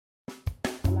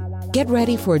Get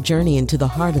ready for a journey into the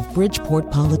heart of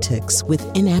Bridgeport politics with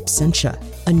In Absentia,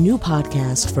 a new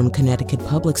podcast from Connecticut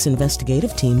Public's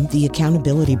investigative team, The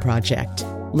Accountability Project.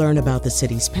 Learn about the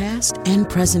city's past and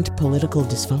present political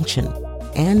dysfunction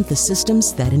and the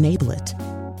systems that enable it.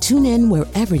 Tune in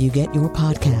wherever you get your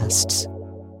podcasts.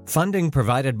 Funding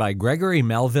provided by Gregory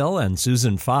Melville and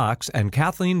Susan Fox and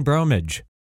Kathleen Bromage.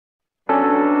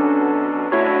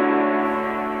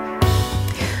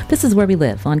 This is Where We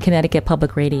Live on Connecticut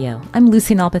Public Radio. I'm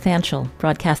Lucy Nalpathanchel,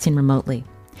 broadcasting remotely.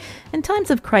 In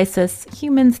times of crisis,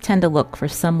 humans tend to look for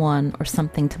someone or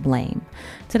something to blame.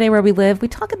 Today, Where We Live, we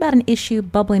talk about an issue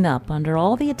bubbling up under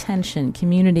all the attention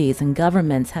communities and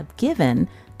governments have given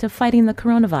to fighting the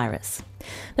coronavirus.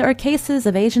 There are cases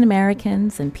of Asian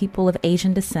Americans and people of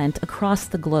Asian descent across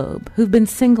the globe who've been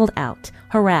singled out,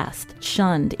 harassed,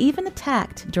 shunned, even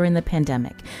attacked during the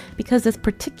pandemic because this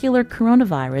particular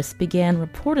coronavirus began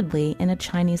reportedly in a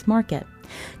Chinese market.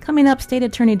 Coming up, State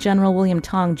Attorney General William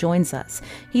Tong joins us.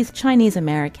 He's Chinese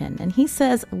American, and he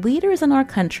says leaders in our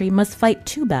country must fight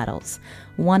two battles,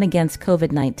 one against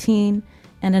COVID-19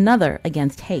 and another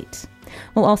against hate.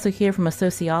 We'll also hear from a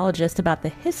sociologist about the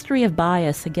history of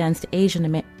bias against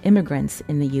Asian immigrants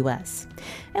in the U.S.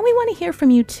 And we want to hear from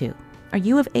you, too. Are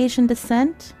you of Asian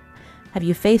descent? Have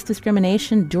you faced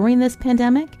discrimination during this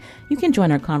pandemic? You can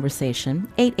join our conversation,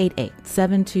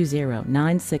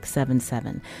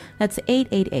 888-720-9677. That's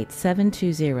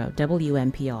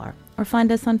 888-720-WNPR. Or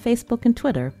find us on Facebook and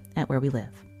Twitter at Where We Live.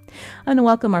 I'm going to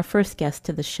welcome our first guest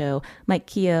to the show. Mike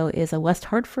Keogh is a West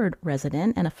Hartford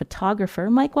resident and a photographer.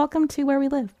 Mike, welcome to Where We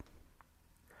Live.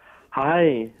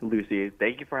 Hi, Lucy.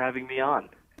 Thank you for having me on.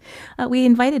 We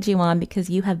invited you on because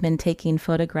you have been taking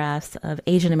photographs of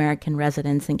Asian American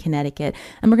residents in Connecticut,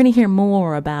 and we're going to hear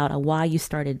more about why you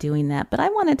started doing that. But I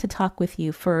wanted to talk with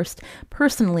you first,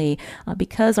 personally,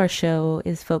 because our show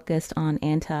is focused on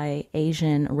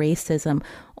anti-Asian racism.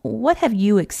 What have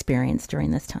you experienced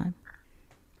during this time?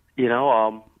 You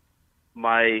know,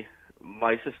 my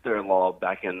sister-in-law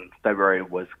back in February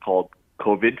was called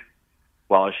COVID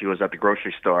while she was at the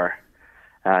grocery store.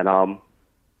 And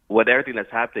with everything that's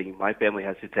happening, my family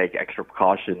has to take extra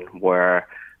precaution where,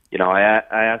 you know, I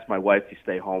asked my wife to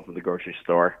stay home from the grocery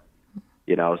store,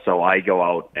 you know, so I go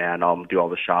out and do all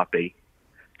the shopping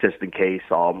just in case.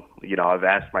 You know, I've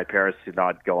asked my parents to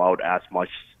not go out as much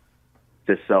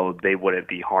just so they wouldn't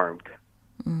be harmed.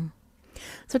 Mm.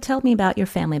 So tell me about your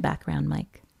family background,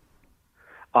 Mike.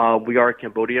 We are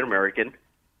Cambodian American.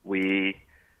 I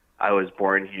was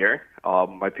born here.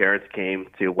 My parents came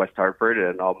to West Hartford,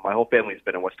 and my whole family's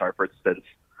been in West Hartford since, I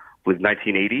believe,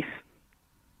 1980s.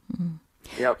 Mm-hmm.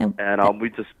 Yep, and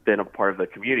we've just been a part of the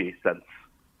community since.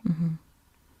 Mm-hmm.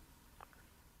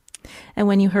 And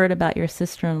when you heard about your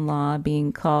sister-in-law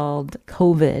being called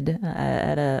COVID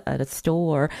at a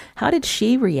store, how did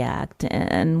she react?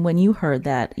 And when you heard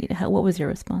that, what was your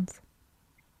response?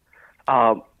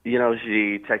 You know,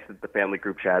 she texted the family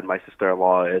group chat. My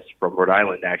sister-in-law is from Rhode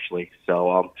Island, actually.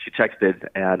 So she texted,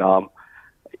 and,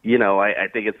 you know, I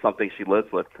think it's something she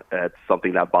lives with. It's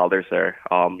something that bothers her.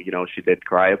 You know, she did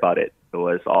cry about it. It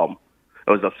was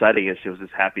upsetting, and she was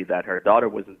just happy that her daughter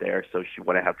wasn't there, so she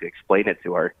wouldn't have to explain it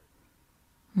to her.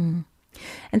 Mm.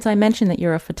 And so I mentioned that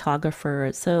you're a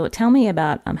photographer. So tell me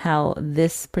about how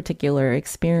this particular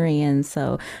experience,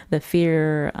 so the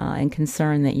fear and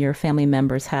concern that your family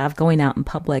members have going out in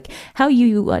public, how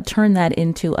you turn that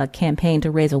into a campaign to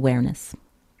raise awareness.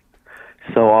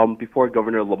 So before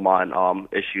Governor Lamont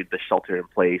issued the shelter in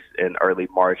place in early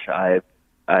March, I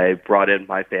brought in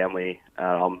my family,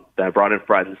 I brought in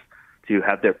friends to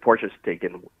have their portraits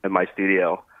taken in my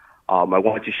studio. I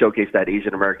wanted to showcase that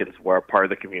Asian Americans were a part of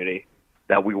the community,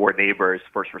 that we were neighbors,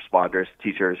 first responders,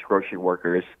 teachers, grocery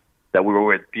workers, that we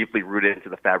were deeply rooted into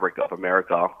the fabric of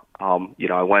America. You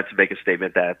know, I wanted to make a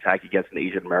statement that attack against an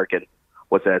Asian American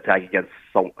was an attack against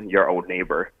your own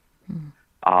neighbor.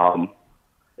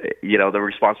 You know, the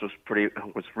response was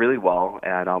really well,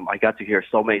 and I got to hear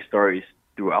so many stories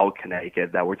throughout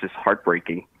Connecticut that were just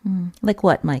heartbreaking. Like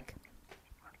what, Mike?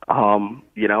 You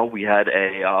know, we had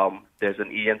there's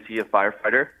an EMT, a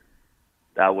firefighter,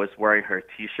 that was wearing her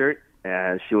T-shirt,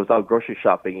 and she was out grocery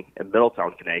shopping in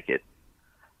Middletown, Connecticut.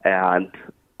 And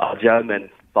a gentleman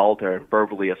followed her and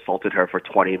verbally assaulted her for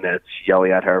 20 minutes,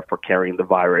 yelling at her for carrying the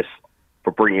virus,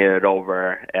 for bringing it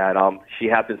over. And she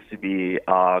happens to be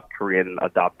a Korean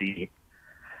adoptee.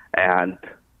 And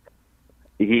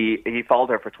he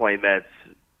followed her for 20 minutes,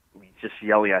 just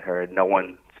yelling at her, and no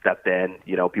one stepped in.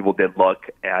 You know, people did look.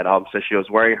 And so she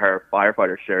was wearing her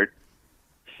firefighter shirt.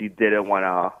 She didn't want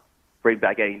to bring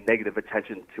back any negative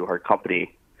attention to her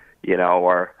company, you know,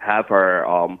 or have her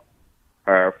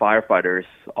her firefighters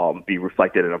be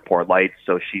reflected in a poor light.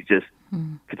 So she just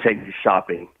continued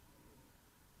shopping.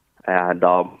 And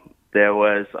there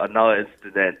was another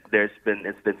incident. There's been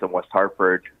incidents in West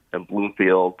Hartford, in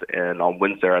Bloomfield, and on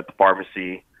Windsor at the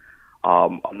pharmacy.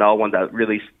 Another one that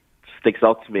really sticks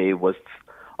out to me was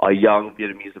a young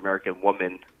Vietnamese American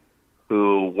woman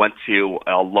who went to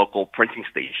a local printing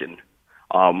station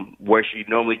where she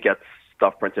normally gets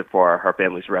stuff printed for her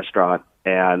family's restaurant.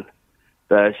 And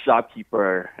the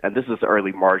shopkeeper, and this is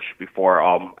early March before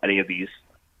any of these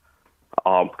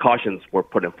cautions were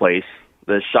put in place,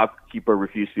 the shopkeeper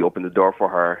refused to open the door for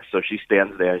her. So she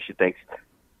stands there and she thinks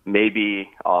maybe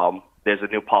there's a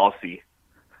new policy.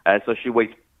 And so she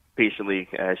waits patiently,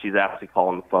 and she's actually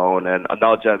calling the phone. And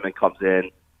another gentleman comes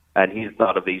in, and he's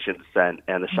not of Asian descent,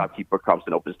 and the shopkeeper comes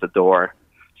and opens the door.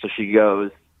 So she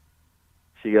goes,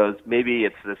 maybe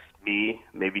it's this me.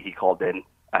 Maybe he called in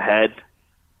ahead.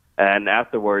 And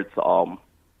afterwards, her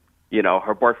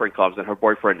boyfriend comes, and her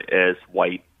boyfriend is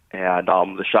white. And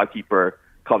the shopkeeper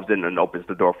comes in and opens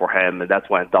the door for him, and that's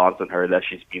when it dawns on her that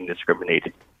she's being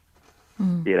discriminated.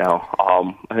 And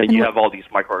then you have all these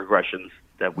microaggressions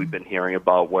that we've been hearing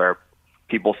about where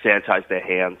people sanitize their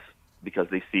hands because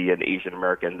they see an Asian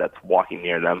American that's walking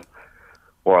near them,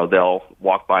 or they'll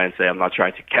walk by and say, I'm not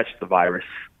trying to catch the virus.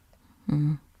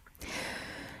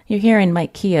 You're hearing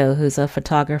Mike Keogh, who's a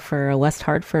photographer, a West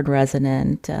Hartford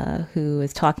resident, who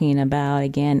is talking about,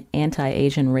 again,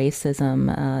 anti-Asian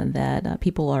racism that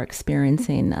people are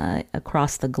experiencing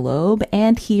across the globe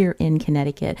and here in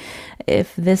Connecticut.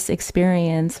 If this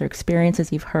experience or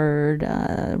experiences you've heard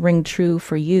ring true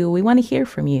for you, we want to hear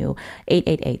from you.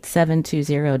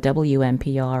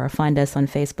 888-720-WNPR, or find us on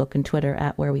Facebook and Twitter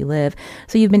at Where We Live.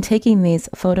 So you've been taking these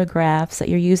photographs, that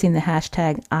you're using the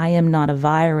hashtag I am not a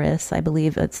virus. I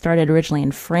believe it's started originally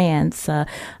in France,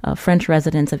 French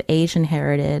residents of Asian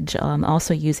heritage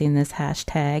also using this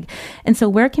hashtag. And so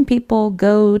where can people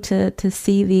go to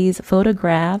see these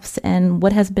photographs, and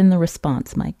what has been the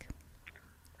response, Mike?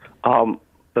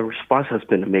 The response has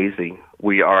been amazing.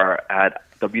 We are at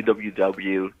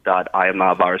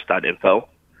www.iamnotavirus.info.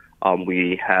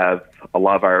 We have a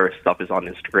lot of our stuff is on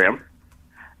Instagram,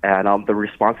 and the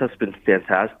response has been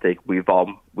fantastic. We've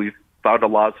found a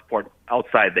lot of support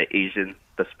outside the Asian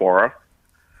diaspora.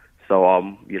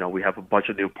 So, we have a bunch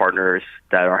of new partners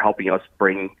that are helping us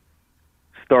bring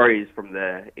stories from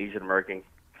the Asian American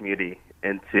community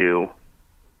into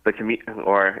the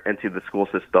into the school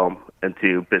system,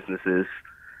 into businesses,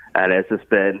 and it's just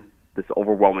been this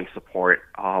overwhelming support.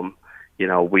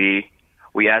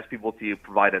 We ask people to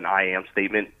provide an I am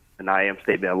statement. An I am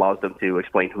statement allows them to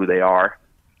explain who they are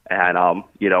and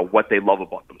what they love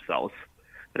about themselves.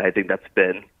 And I think that's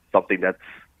been something that's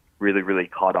really, really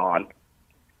caught on.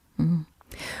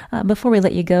 Before we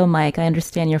let you go, Mike, I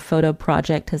understand your photo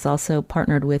project has also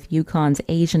partnered with UConn's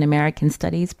Asian American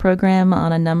Studies program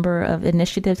on a number of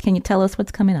initiatives. Can you tell us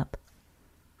what's coming up?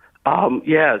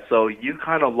 So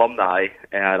UConn alumni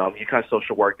and UConn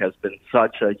Social Work has been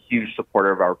such a huge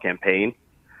supporter of our campaign.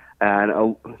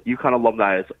 And UConn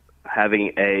alumni is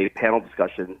having a panel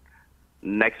discussion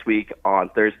next week on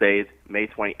Thursday, May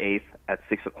 28th at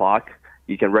 6 o'clock.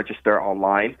 You can register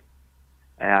online.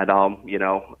 And,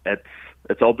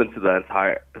 it's open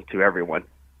to everyone.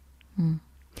 Well,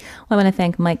 I want to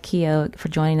thank Mike Keogh for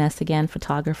joining us again,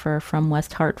 photographer from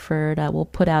West Hartford. We'll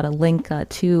put out a link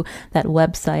to that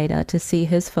website to see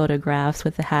his photographs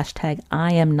with the hashtag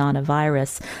I am not a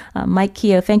virus. Mike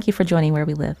Keogh, thank you for joining Where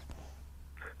We Live.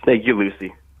 Thank you,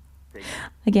 Lucy.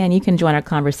 Again, you can join our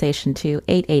conversation too,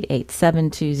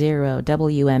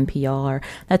 888-720-WNPR.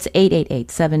 That's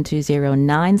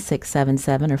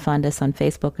 888-720-9677, or find us on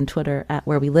Facebook and Twitter at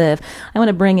Where We Live. I want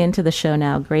to bring into the show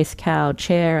now Grace Kao,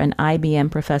 chair and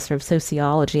IBM professor of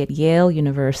sociology at Yale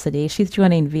University. She's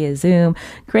joining via Zoom.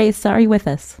 Grace, are you with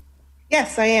us?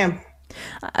 Yes, I am.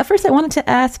 First, I wanted to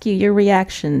ask you your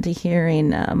reaction to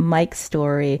hearing Mike's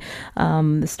story,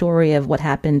 the story of what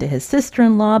happened to his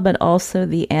sister-in-law, but also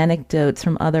the anecdotes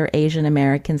from other Asian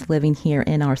Americans living here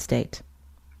in our state.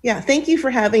 Yeah, thank you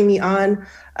for having me on.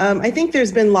 I think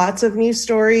there's been lots of news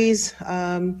stories,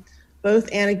 both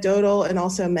anecdotal and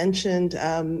also mentioned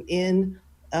in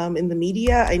the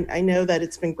media. I know that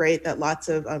it's been great that lots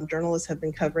of journalists have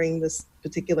been covering this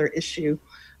particular issue.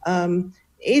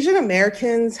 Asian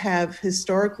Americans have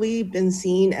historically been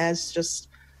seen as just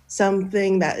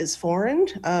something that is foreign,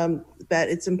 that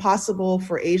it's impossible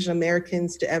for Asian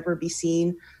Americans to ever be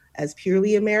seen as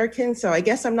purely American. So I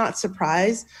guess I'm not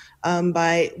surprised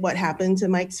by what happened to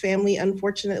Mike's family,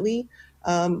 unfortunately.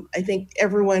 I think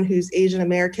everyone who's Asian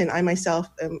American, I myself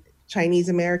am Chinese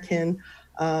American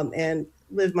and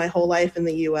lived my whole life in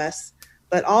the US.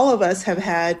 But all of us have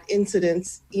had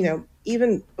incidents,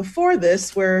 even before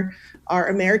this, where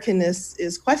our Americanness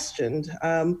is questioned.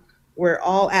 We're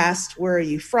all asked, where are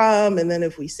you from? And then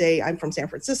if we say, I'm from San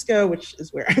Francisco, which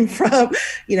is where I'm from,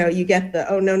 you get the,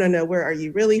 oh, no, where are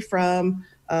you really from?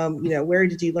 Where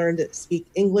did you learn to speak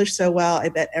English so well? I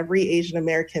bet every Asian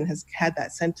American has had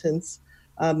that sentence,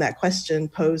 that question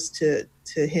posed to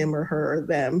him or her or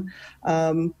them.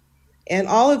 And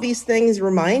all of these things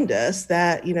remind us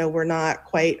that, we're not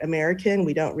quite American.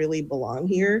 We don't really belong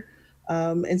here.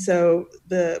 And so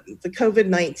the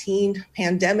COVID-19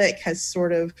 pandemic has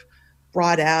sort of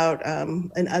brought out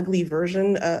an ugly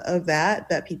version of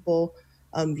that people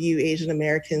view Asian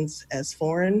Americans as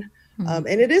foreign. And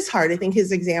it is hard. I think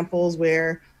his examples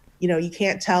where, you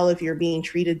can't tell if you're being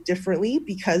treated differently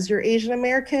because you're Asian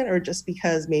American or just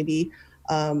because maybe,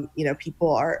 people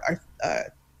are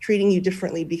treating you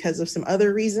differently because of some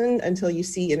other reason until you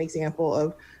see an example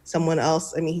of someone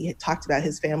else. I mean, he had talked about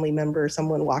his family member,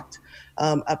 someone walked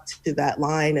up to that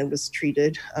line and was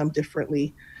treated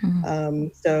differently.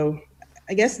 So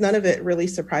I guess none of it really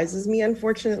surprises me,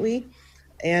 unfortunately.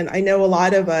 And I know a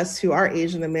lot of us who are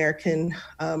Asian American,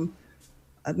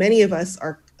 many of us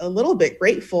are a little bit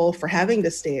grateful for having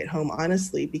to stay at home,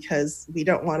 honestly, because we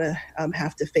don't want to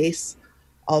have to face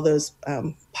all those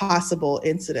possible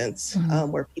incidents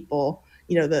where people,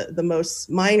 the most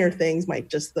minor things might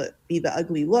just be the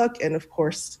ugly look. And of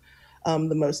course,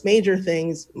 the most major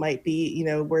things might be,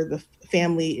 where the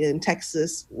family in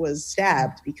Texas was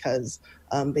stabbed because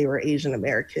they were Asian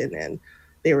American and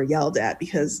they were yelled at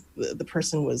because the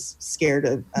person was scared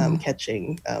of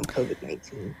catching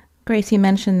COVID-19. Grace, you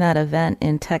mentioned that event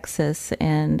in Texas,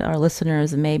 and our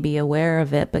listeners may be aware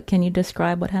of it, but can you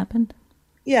describe what happened?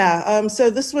 Yeah, so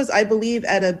this was, I believe,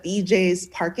 at a BJ's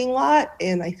parking lot,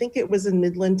 and I think it was in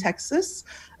Midland, Texas.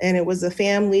 And it was a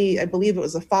family, I believe it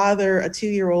was a father, a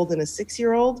 2-year-old, and a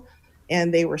 6-year-old,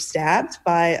 and they were stabbed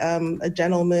by a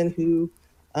gentleman who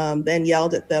then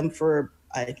yelled at them for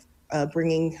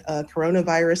bringing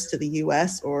coronavirus to the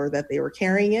U.S. or that they were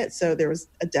carrying it. So there was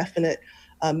a definite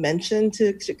mention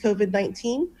to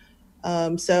COVID-19.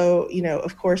 So,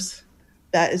 of course,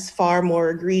 that is far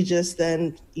more egregious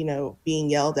than, being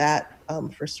yelled at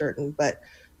for certain. But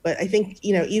I think,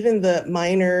 even the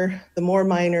more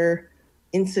minor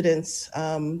incidents,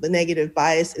 the negative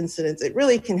bias incidents, it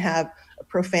really can have a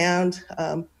profound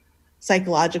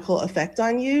psychological effect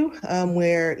on you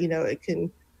where, it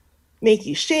can make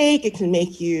you shake, it can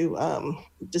make you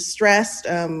distressed.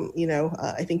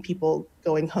 I think people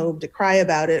going home to cry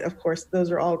about it, of course,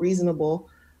 those are all reasonable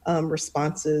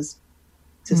responses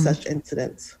to such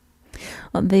incidents.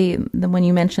 Well, when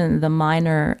you mentioned the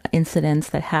minor incidents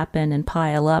that happen and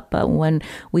pile up, but when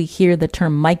we hear the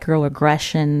term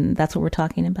microaggression, that's what we're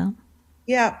talking about?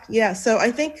 Yeah. So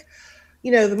I think, the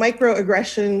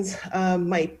microaggressions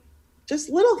might just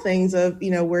little things of,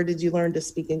 where did you learn to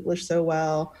speak English so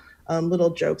well?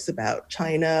 Little jokes about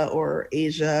China or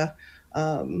Asia,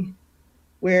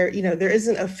 where, there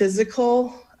isn't a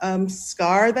physical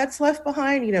scar that's left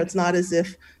behind. It's not as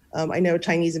if I know a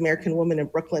Chinese American woman in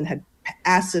Brooklyn had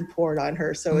acid poured on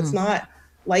her. So it's not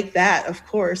like that, of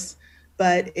course,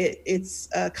 but it's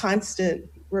a constant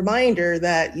reminder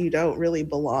that you don't really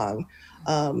belong.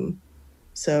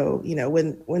 So,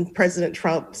 when President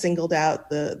Trump singled out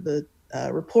the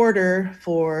reporter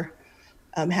for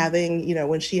having,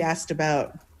 when she asked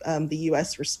about the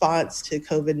U.S. response to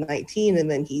COVID-19,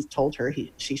 and then he told her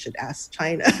she should ask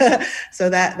China. So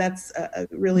that's a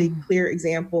really clear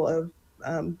example of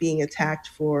being attacked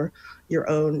for your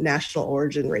own national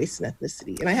origin, race, and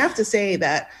ethnicity. And I have to say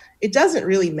that it doesn't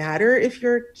really matter if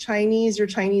you're Chinese or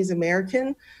Chinese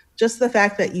American, just the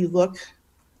fact that you look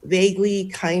vaguely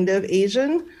kind of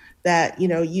Asian, that,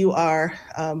 you are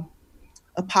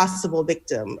a possible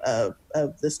victim of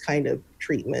this kind of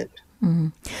treatment. Mm-hmm.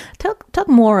 Talk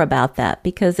more about that,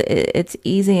 because it's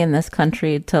easy in this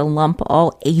country to lump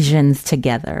all Asians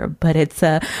together, but it's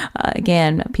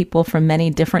again, people from many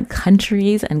different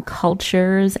countries and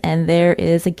cultures, and there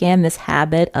is again this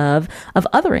habit of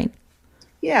othering.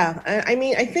 Yeah, I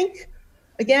mean, I think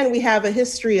again we have a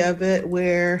history of it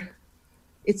where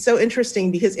it's so interesting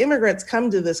because immigrants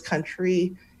come to this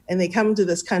country and they come to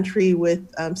this country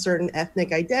with certain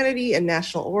ethnic identity and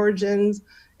national origins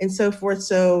and so forth.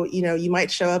 So, you might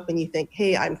show up and you think,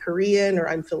 hey, I'm Korean or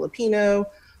I'm Filipino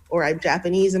or I'm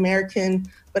Japanese American.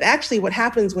 But actually what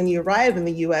happens when you arrive in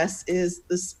the US is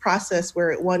this process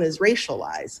where one is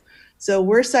racialized. So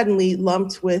we're suddenly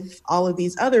lumped with all of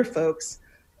these other folks.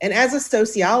 And as a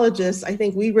sociologist, I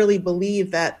think we really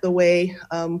believe that the way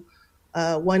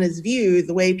one is viewed,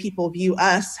 the way people view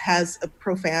us has a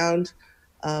profound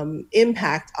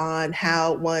impact on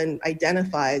how one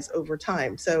identifies over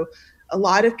time. So a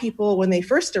lot of people, when they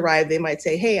first arrive, they might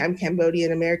say, hey, I'm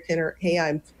Cambodian American, or hey,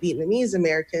 I'm Vietnamese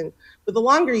American. But the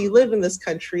longer you live in this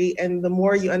country and the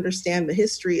more you understand the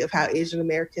history of how Asian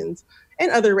Americans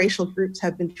and other racial groups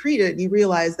have been treated, you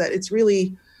realize that it's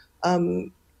really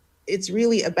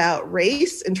about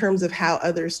race in terms of how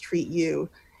others treat you.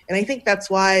 And I think that's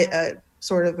why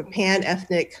sort of a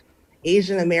pan-ethnic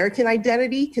Asian American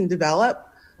identity can develop,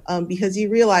 because you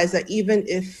realize that even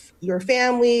if your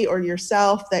family or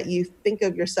yourself, that you think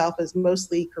of yourself as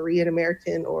mostly Korean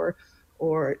American or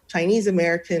Chinese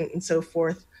American and so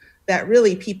forth, that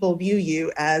really people view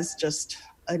you as just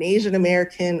an Asian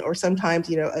American, or sometimes,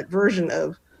 a version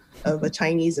of a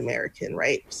Chinese American,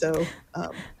 right? So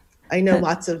I know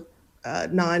lots of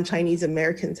non-Chinese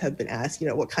Americans have been asked,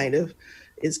 what kind of,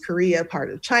 is Korea part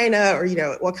of China, or,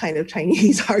 what kind of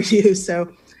Chinese are you?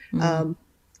 So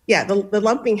the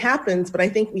lumping happens, but I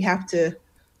think we have to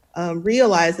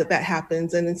realize that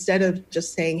happens. And instead of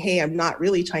just saying, hey, I'm not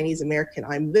really Chinese American,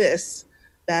 I'm this,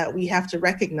 that we have to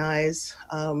recognize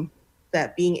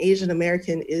that being Asian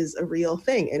American is a real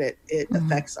thing, and it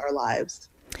affects our lives.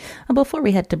 Before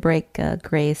we head to break,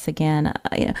 Grace, again,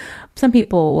 some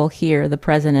people will hear the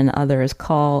president and others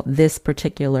call this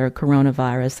particular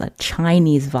coronavirus a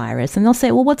Chinese virus, and they'll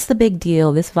say, well, what's the big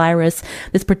deal? This virus,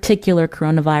 this particular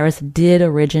coronavirus did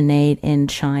originate in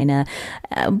China.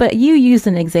 But you used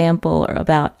an example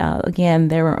about, again,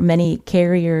 there were many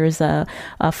carriers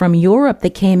from Europe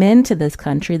that came into this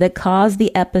country that caused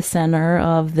the epicenter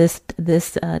of this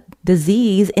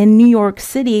disease in New York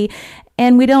City.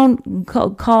 And we don't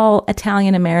call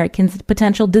Italian Americans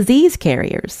potential disease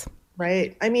carriers.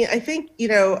 Right. I mean, I think,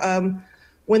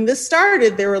 when this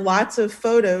started, there were lots of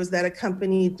photos that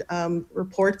accompanied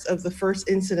reports of the first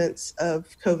incidents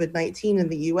of COVID-19 in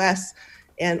the U.S.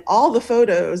 And all the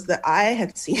photos that I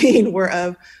had seen were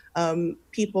of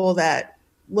people that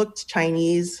looked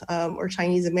Chinese or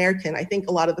Chinese American. I think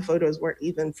a lot of the photos weren't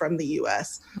even from the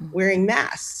U.S. wearing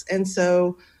masks. And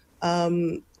so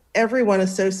everyone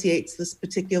associates this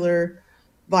particular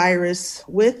virus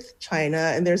with China,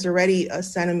 and there's already a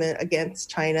sentiment against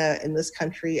China in this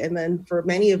country. And then for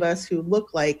many of us who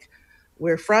look like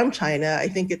we're from China, I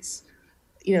think it's,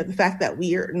 the fact that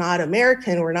we are not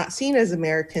American, we're not seen as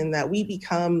American, that we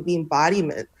become the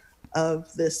embodiment of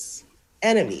this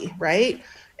enemy, right?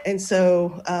 And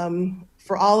so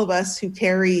for all of us who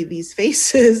carry these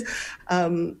faces,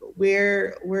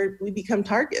 we become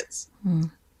targets.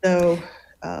 So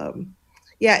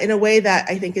in a way that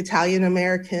I think Italian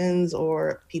Americans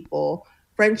or people,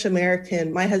 French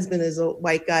American, my husband is a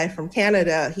white guy from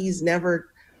Canada. He's never,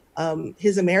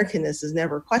 his Americanness is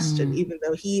never questioned, even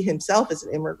though he himself is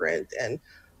an immigrant and,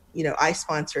 I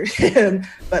sponsored him,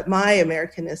 but my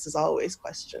Americanness is always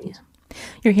questioned. Yeah.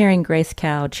 You're hearing Grace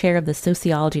Kao, chair of the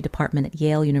sociology department at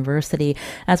Yale University,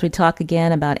 as we talk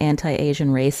again about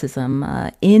anti-Asian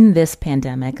racism in this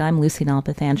pandemic. I'm Lucy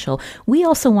Nalpathanchel. We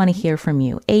also want to hear from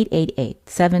you,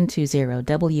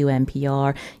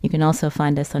 888-720-WNPR. You can also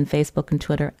find us on Facebook and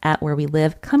Twitter at Where We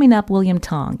Live. Coming up, William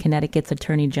Tong, Connecticut's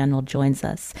Attorney General, joins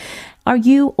us. Are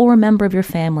you or a member of your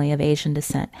family of Asian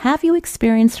descent? Have you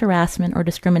experienced harassment or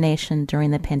discrimination during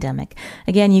the pandemic?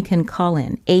 Again, you can call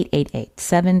in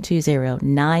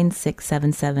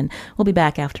 888-720-9677. We'll be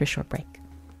back after a short break.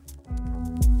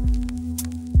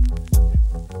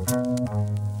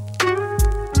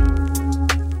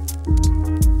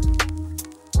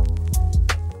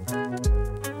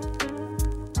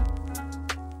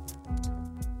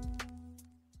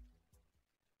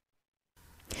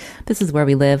 This is Where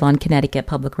We Live on Connecticut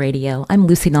Public Radio. I'm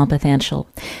Lucy Nalpathanchel.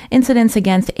 Incidents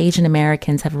against Asian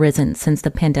Americans have risen since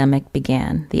the pandemic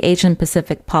began. The Asian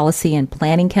Pacific Policy and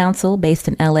Planning Council, based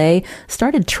in LA,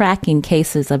 started tracking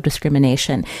cases of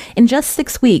discrimination. In just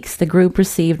 6 weeks, the group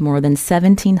received more than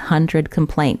 1,700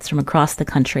 complaints from across the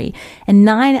country, and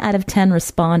 9 out of 10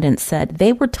 respondents said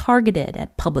they were targeted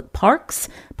at public parks,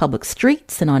 public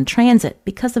streets, and on transit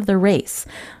because of their race.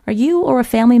 Are you or a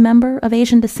family member of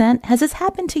Asian descent? Has this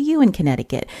happened to you in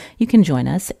Connecticut? You can join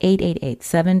us,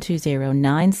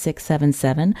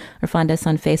 888-720-9677, or find us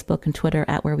on Facebook and Twitter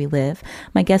at Where We Live.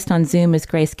 My guest on Zoom is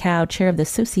Grace Kao, chair of the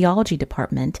sociology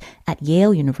department at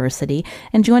Yale University.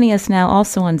 And joining us now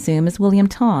also on Zoom is William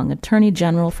Tong, Attorney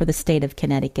General for the state of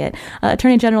Connecticut.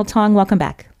 Attorney General Tong, welcome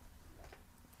back.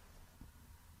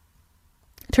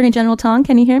 Attorney General Tong,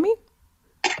 can you hear me?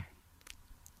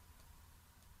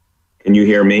 Can you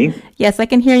hear me? Yes, I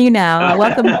can hear you now.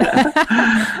 Welcome.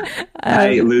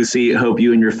 Hi, Lucy. Hope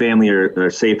you and your family are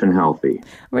safe and healthy.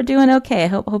 We're doing okay.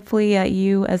 Hopefully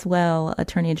you as well,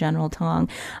 Attorney General Tong.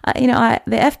 The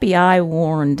FBI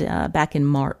warned back in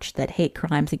March that hate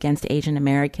crimes against Asian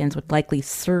Americans would likely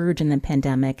surge in the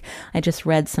pandemic. I just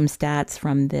read some stats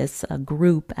from this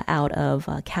group out of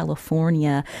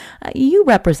California. You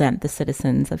represent the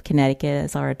citizens of Connecticut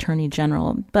as our Attorney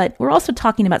General, but we're also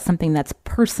talking about something that's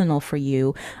personal for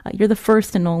you. You're the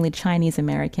first and only Chinese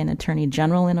American Attorney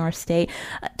General in our state.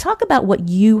 Talk about what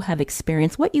you have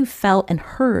experienced, what you felt and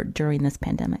heard during this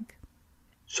pandemic.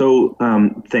 So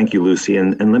thank you, Lucy.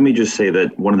 And let me just say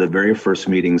that one of the very first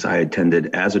meetings I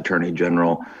attended as Attorney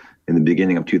General in the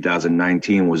beginning of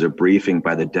 2019 was a briefing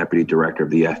by the Deputy Director of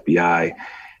the FBI.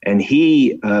 And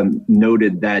he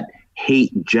noted that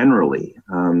hate generally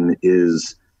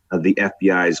is the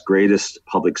FBI's greatest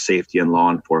public safety and law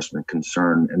enforcement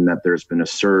concern, and that there's been a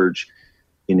surge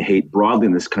in hate broadly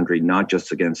in this country, not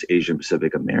just against Asian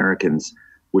Pacific Americans,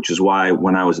 which is why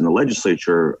when I was in the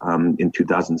legislature in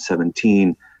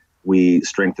 2017, we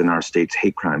strengthened our state's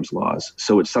hate crimes laws.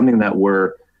 So it's something that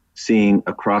we're seeing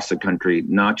across the country,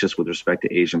 not just with respect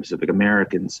to Asian Pacific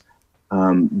Americans,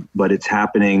 but it's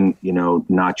happening,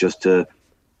 not just to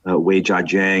Wei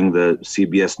Jiajiang, the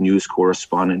CBS News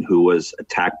correspondent who was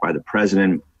attacked by the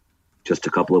president just a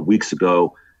couple of weeks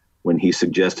ago when he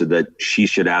suggested that she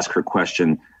should ask her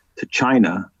question to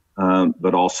China.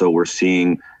 But also we're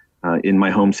seeing in my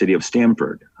home city of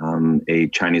Stamford, a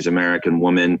Chinese American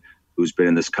woman who's been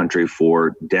in this country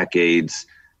for decades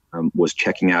was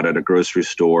checking out at a grocery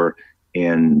store,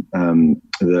 and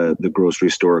the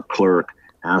grocery store clerk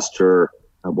asked her,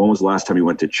 when was the last time you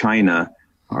went to China?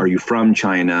 Are you from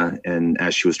China? And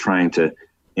as she was trying to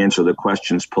answer the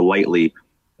questions politely,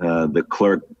 the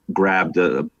clerk grabbed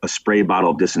a spray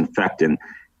bottle of disinfectant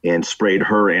and sprayed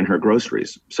her and her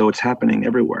groceries. So it's happening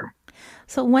everywhere.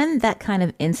 So when that kind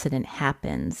of incident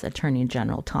happens, Attorney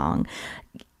General Tong,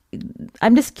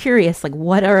 I'm just curious,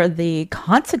 what are the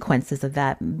consequences of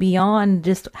that beyond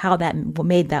just how that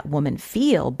made that woman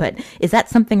feel? But is that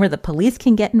something where the police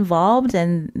can get involved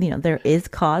and, there is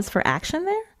cause for action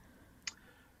there?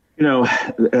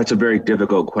 That's a very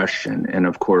difficult question. And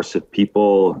of course, if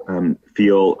people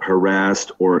feel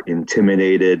harassed or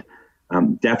intimidated,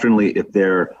 definitely if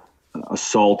they're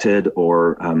assaulted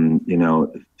or,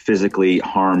 physically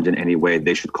harmed in any way,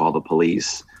 they should call the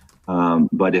police.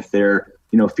 But if they're,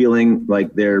 feeling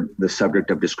like they're the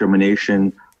subject of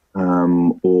discrimination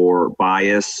or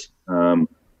bias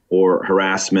or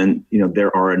harassment,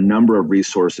 there are a number of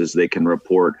resources they can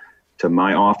report to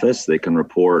my office. They can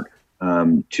report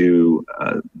to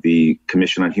the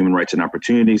Commission on Human Rights and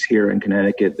Opportunities here in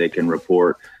Connecticut. They can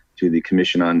report to the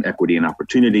Commission on Equity and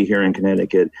Opportunity here in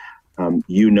Connecticut.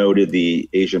 You noted the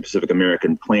Asian Pacific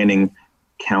American Planning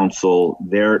Council.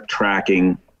 They're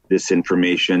tracking this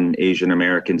information, Asian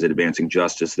Americans Advancing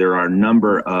Justice. There are a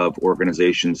number of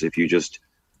organizations. If you just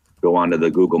go onto the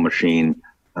Google machine,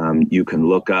 you can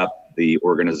look up the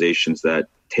organizations that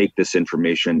take this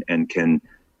information and can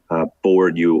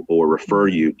forward you or refer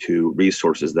you to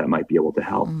resources that might be able to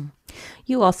help.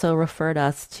 You also referred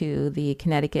us to the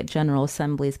Connecticut General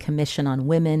Assembly's Commission on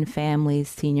Women, Families,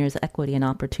 Seniors, Equity, and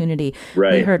Opportunity.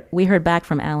 Right. We heard back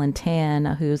from Alan Tan,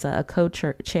 who's a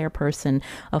co-chairperson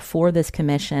for this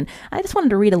commission. I just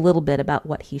wanted to read a little bit about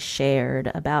what he shared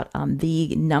about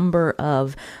the number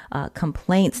of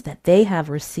complaints that they have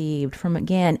received from,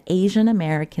 again, Asian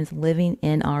Americans living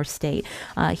in our state.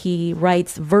 He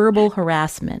writes verbal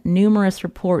harassment, numerous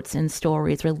reports and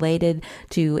stories related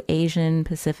to Asian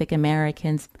Pacific Americans,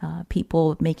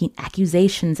 people making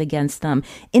accusations against them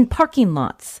in parking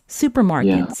lots,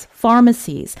 supermarkets,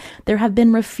 pharmacies. There have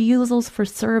been refusals for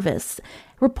service.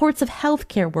 Reports of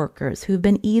healthcare workers who've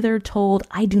been either told,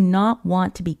 I do not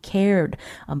want to be cared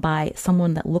by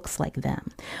someone that looks like them.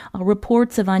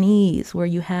 Reports of unease where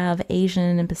you have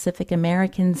Asian and Pacific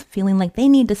Americans feeling like they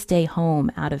need to stay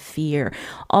home out of fear.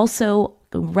 Also,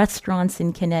 restaurants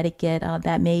in Connecticut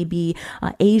that may be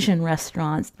Asian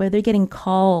restaurants where they're getting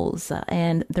calls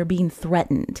and they're being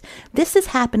threatened. This is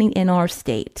happening in our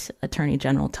state, Attorney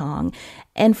General Tong.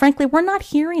 And frankly, we're not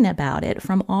hearing about it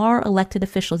from our elected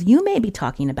officials. You may be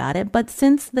talking about it, but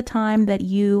since the time that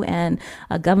you and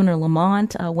Governor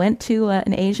Lamont went to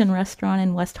an Asian restaurant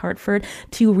in West Hartford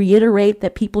to reiterate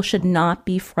that people should not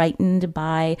be frightened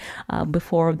by,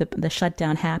 before the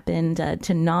shutdown happened,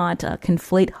 to not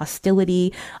conflate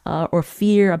hostility or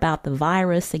fear about the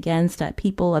virus against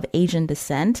people of Asian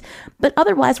descent. But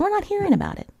otherwise, we're not hearing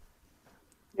about it.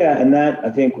 Yeah, and that,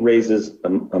 I think, raises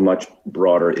a much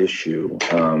broader issue.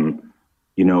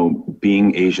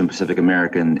 being Asian Pacific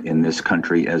American in this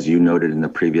country, as you noted in the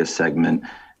previous segment,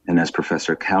 and as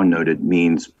Professor Cow noted,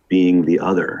 means being the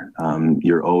other.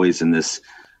 You're always in this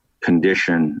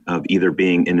condition of either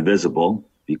being invisible,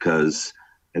 because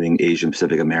I think Asian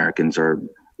Pacific Americans are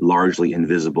largely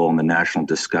invisible in the national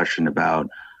discussion about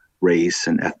race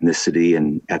and ethnicity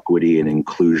and equity and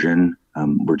inclusion.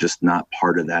 We're just not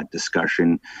part of that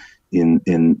discussion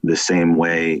in the same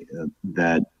way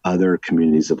that other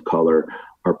communities of color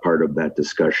are part of that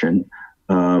discussion.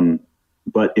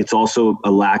 But it's also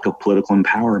a lack of political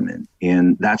empowerment.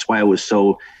 And that's why it was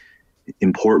so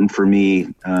important for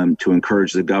me to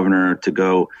encourage the governor to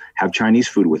go have Chinese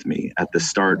food with me at the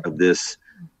start of this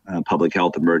public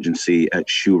health emergency at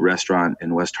Shu Restaurant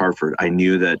in West Hartford. I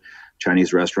knew that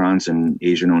Chinese restaurants and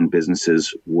Asian-owned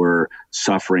businesses were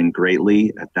suffering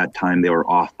greatly. At that time, they were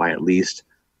off by at least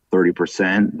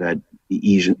 30%, that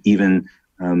even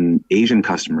Asian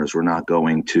customers were not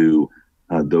going to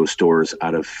those stores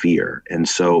out of fear. And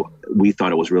so we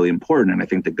thought it was really important. And I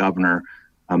think the governor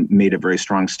made a very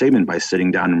strong statement by sitting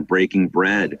down and breaking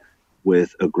bread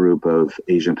with a group of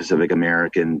Asian Pacific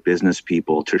American business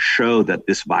people to show that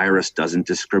this virus doesn't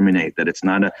discriminate, that it's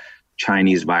not a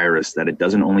Chinese virus, that it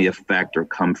doesn't only affect or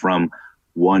come from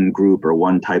one group or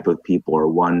one type of people or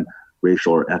one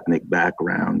racial or ethnic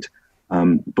background.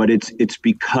 But it's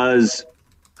because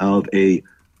of a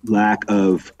lack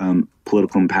of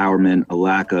political empowerment, a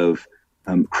lack of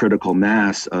critical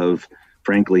mass of,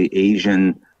 frankly,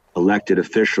 Asian elected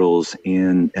officials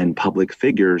and public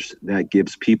figures that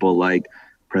gives people like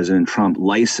President Trump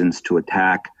license to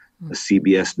attack a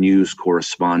CBS News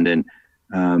correspondent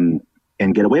and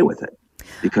get away with it.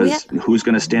 Because who's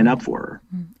going to stand up for her?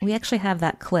 We actually have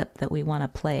that clip that we want to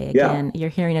play. Again, You're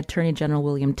hearing Attorney General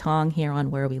William Tong here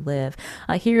on Where We Live.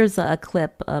 Here's a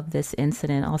clip of this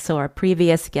incident. Also, our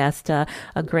previous guest,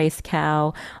 Grace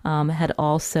Cow, had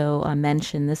also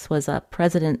mentioned this was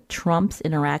President Trump's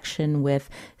interaction with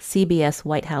CBS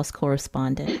White House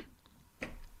correspondent.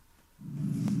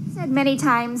 Said many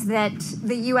times that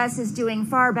the U.S. is doing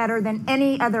far better than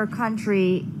any other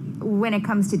country when it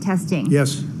comes to testing.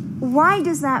 Yes. Why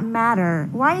does that matter?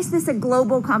 Why is this a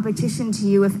global competition to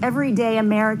you if everyday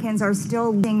Americans are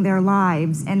still losing their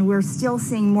lives and we're still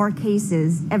seeing more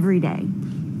cases every day?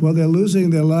 Well, they're losing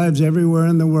their lives everywhere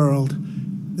in the world.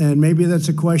 And maybe that's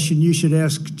a question you should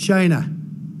ask China.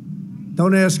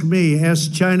 Don't ask me,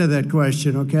 ask China that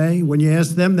question, okay? When you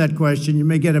ask them that question, you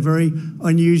may get a very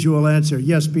unusual answer.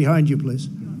 Yes, behind you, please.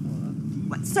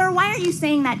 Sir, why are you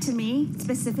saying that to me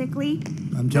specifically?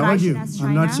 I'm telling you,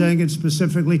 I'm not saying it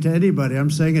specifically to anybody.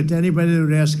 I'm saying it to anybody that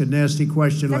would ask a nasty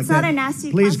question like that. That's not a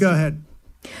nasty question. Please go ahead.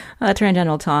 Attorney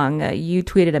General Tong, you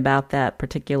tweeted about that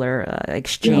particular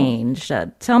exchange.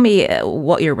 Tell me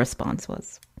what your response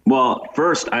was. Well,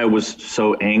 first, I was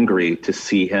so angry to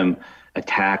see him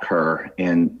attack her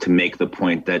and to make the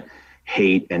point that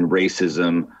hate and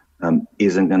racism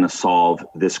isn't going to solve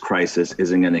this crisis,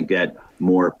 isn't going to get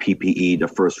more PPE to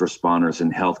first responders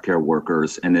and healthcare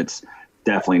workers, and it's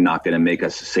definitely not going to make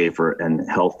us safer and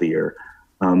healthier.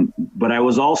 But I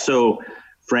was also,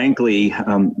 frankly,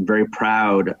 very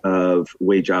proud of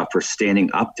Wei Jia for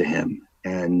standing up to him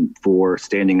and for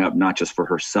standing up not just for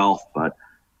herself, but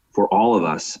for all of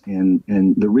us. And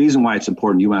the reason why it's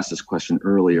important, you asked this question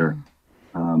earlier,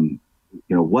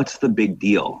 what's the big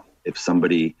deal if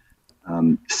somebody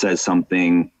says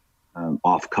something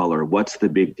off color? What's the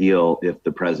big deal if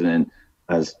the president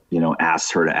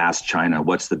asks her to ask China?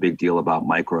 What's the big deal about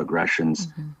microaggressions?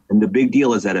 Mm-hmm. And the big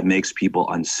deal is that it makes people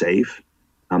unsafe.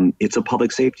 It's a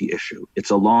public safety issue. It's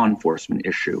a law enforcement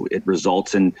issue. It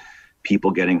results in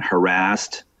people getting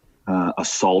harassed,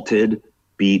 assaulted,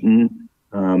 beaten,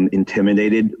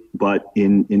 intimidated. But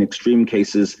in extreme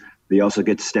cases, they also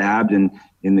get stabbed. And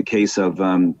in the case of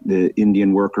the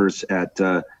Indian workers at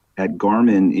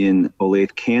Garmin in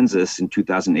Olathe, Kansas in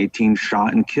 2018,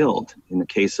 shot and killed. In the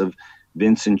case of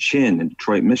Vincent Chin in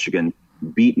Detroit, Michigan,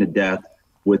 beaten to death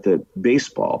with a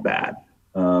baseball bat.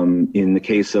 In the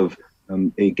case of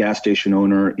a gas station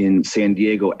owner in San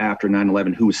Diego after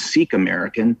 9/11 who was Sikh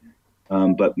American,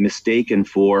 but mistaken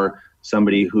for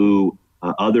somebody who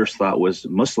others thought was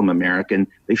Muslim American,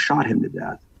 they shot him to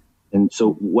death. And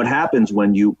so what happens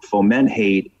when you foment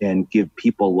hate and give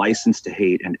people license to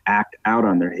hate and act out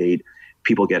on their hate,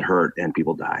 people get hurt and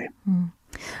people die.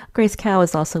 Grace Cow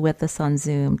is also with us on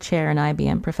Zoom, chair and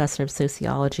IBM professor of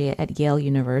sociology at Yale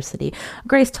University.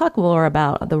 Grace, talk more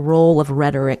about the role of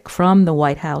rhetoric from the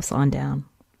White House on down.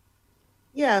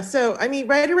 Yeah, so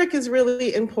rhetoric is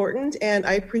really important, and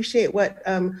I appreciate what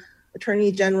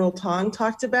Attorney General Tong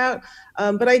talked about.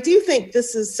 But I do think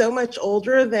this is so much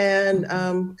older than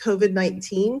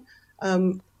COVID-19.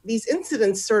 These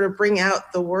incidents sort of bring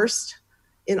out the worst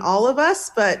in all of us,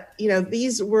 but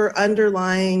these were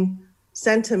underlying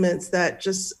sentiments that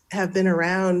just have been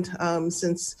around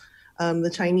since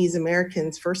the Chinese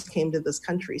Americans first came to this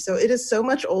country. So it is so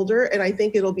much older, and I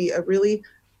think it'll be a really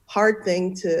hard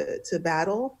thing to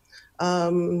battle.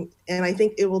 And I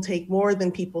think it will take more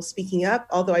than people speaking up,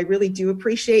 although I really do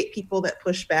appreciate people that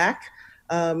push back,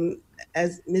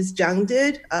 as Ms. Zhang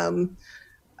did.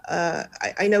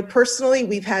 I know personally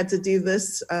we've had to do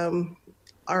this on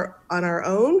our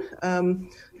own.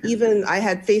 Even I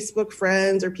had Facebook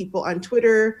friends or people on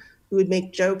Twitter who would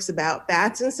make jokes about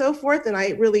bats and so forth, and I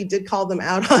really did call them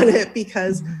out on it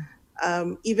because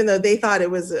even though they thought it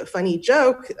was a funny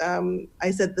joke,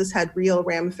 I said this had real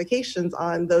ramifications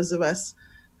on those of us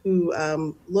who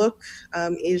look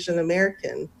Asian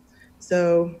American.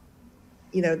 So,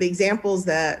 the examples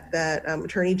that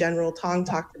Attorney General Tong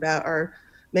talked about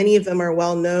many of them are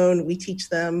well known. We teach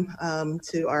them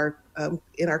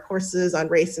in our courses on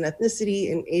race and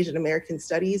ethnicity and Asian American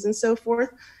studies and so forth.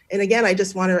 And again, I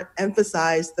just want to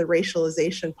emphasize the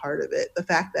racialization part of it, the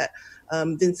fact that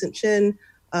Vincent Chin,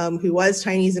 who was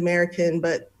Chinese American,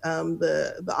 but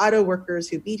the auto workers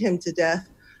who beat him to death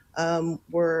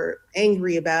were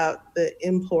angry about the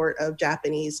import of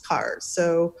Japanese cars.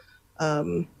 So,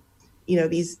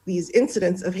 these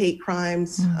incidents of hate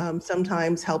crimes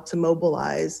sometimes help to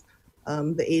mobilize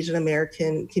the Asian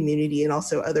American community and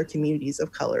also other communities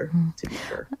of color, to be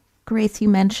sure. Grace, you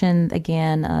mentioned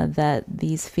again that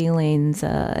these feelings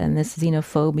and this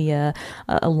xenophobia,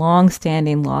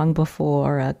 long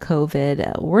before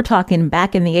COVID. We're talking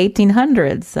back in the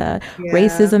 1800s,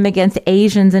 racism against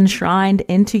Asians enshrined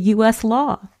into U.S.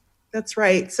 law. That's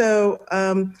right. So,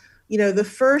 the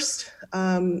first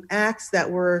acts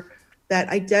that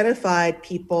identified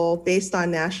people based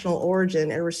on national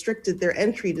origin and restricted their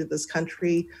entry to this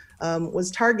country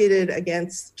was targeted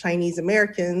against Chinese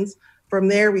Americans. From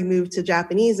there, we moved to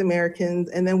Japanese Americans,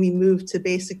 and then we moved to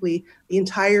basically the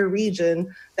entire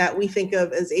region that we think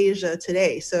of as Asia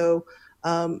today. So,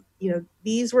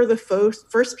 these were the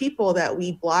first people that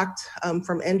we blocked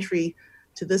from entry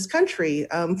to this country.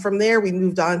 From there, we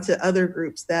moved on to other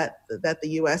groups that the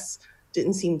U.S.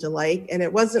 didn't seem to like. And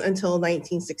it wasn't until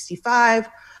 1965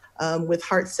 with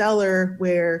Hart-Celler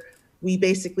where we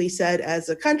basically said, as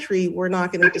a country, we're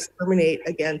not going to discriminate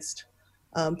against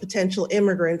potential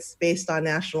immigrants based on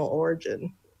national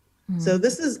origin. So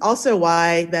this is also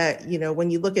why that,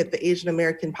 when you look at the Asian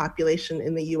American population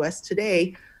in the US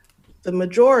today,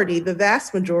 the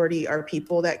vast majority are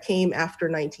people that came after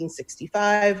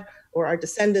 1965 or are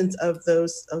descendants of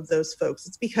those folks.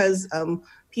 It's because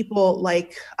people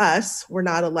like us were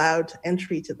not allowed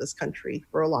entry to this country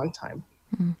for a long time.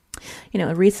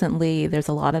 Recently there's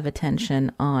a lot of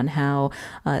attention on how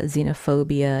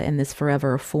xenophobia and this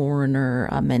forever foreigner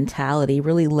mentality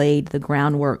really laid the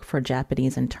groundwork for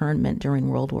Japanese internment during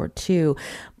World War II.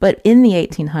 But in the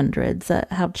 1800s,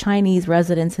 how Chinese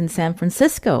residents in San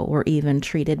Francisco were even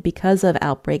treated because of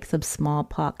outbreaks of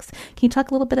smallpox. Can you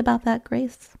talk a little bit about that,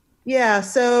 Grace? Yeah,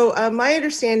 so my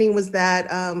understanding was that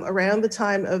around the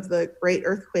time of the Great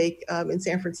Earthquake in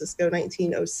San Francisco,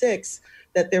 1906,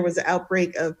 that there was an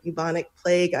outbreak of bubonic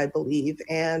plague, I believe,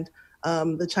 and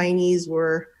the Chinese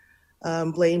were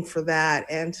blamed for that.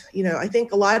 And, I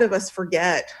think a lot of us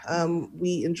forget,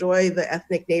 we enjoy the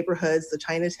ethnic neighborhoods, the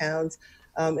Chinatowns,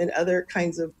 and other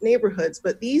kinds of neighborhoods,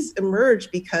 but these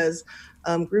emerged because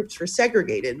groups were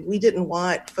segregated. We didn't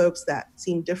want folks that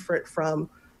seemed different from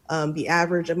the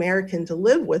average American to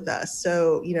live with us.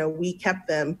 So, we kept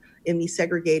them in these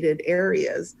segregated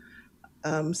areas.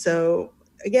 So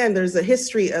again, there's a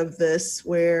history of this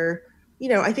where,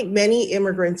 I think many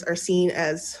immigrants are seen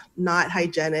as not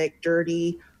hygienic,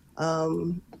 dirty,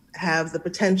 have the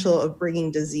potential of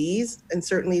bringing disease. And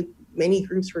certainly many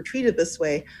groups were treated this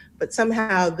way, but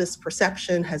somehow this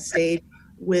perception has stayed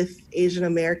with Asian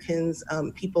Americans,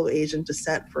 people of Asian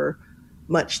descent for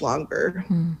much longer.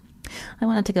 I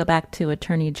wanted to go back to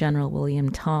Attorney General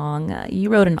William Tong. You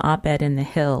wrote an op-ed in The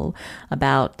Hill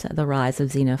about the rise of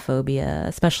xenophobia,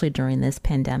 especially during this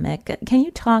pandemic. Can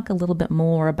you talk a little bit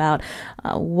more about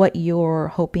what you're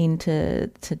hoping to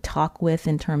talk with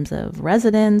in terms of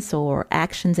residents or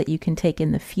actions that you can take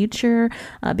in the future?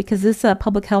 Because this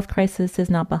public health crisis is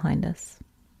not behind us.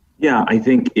 Yeah, I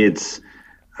think it's,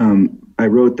 I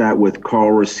wrote that with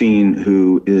Carl Racine,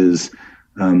 who is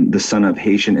the son of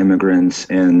Haitian immigrants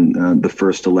and the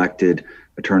first elected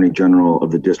Attorney General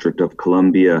of the District of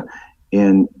Columbia.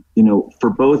 And, for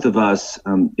both of us,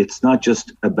 it's not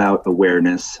just about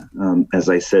awareness. As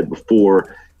I said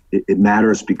before, it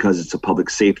matters because it's a public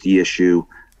safety issue.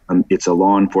 It's a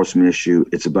law enforcement issue.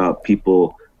 It's about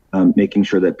people making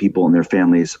sure that people and their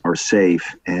families are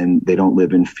safe and they don't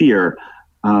live in fear.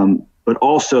 But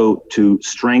also to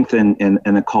strengthen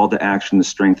and a call to action to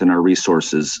strengthen our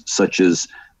resources, such as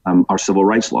our civil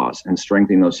rights laws and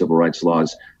strengthening those civil rights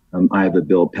laws. I have a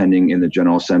bill pending in the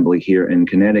General Assembly here in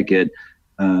Connecticut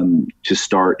to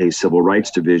start a civil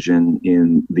rights division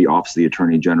in the Office of the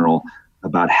Attorney General.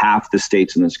 About half the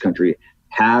states in this country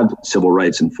have civil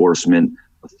rights enforcement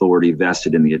authority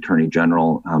vested in the Attorney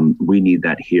General. We need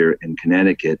that here in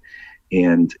Connecticut.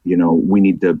 And, we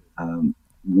need to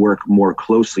work more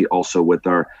closely also with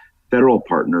our federal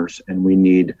partners, and we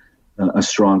need a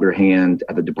stronger hand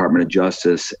at the Department of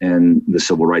Justice and the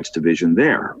Civil Rights Division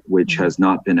there, which has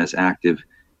not been as active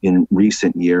in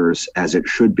recent years as it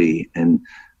should be. And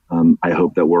I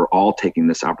hope that we're all taking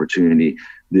this opportunity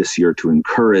this year to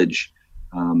encourage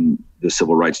the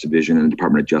Civil Rights Division and the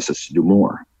Department of Justice to do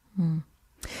more.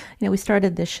 We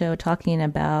started this show talking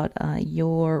about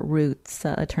your roots,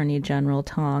 Attorney General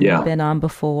Tong. Yeah. You've been on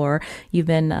before. You've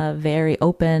been very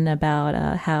open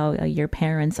about how your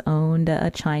parents owned a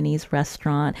Chinese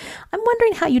restaurant. I'm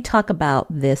wondering how you talk about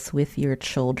this with your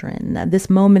children, this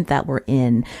moment that we're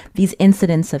in, these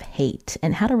incidents of hate,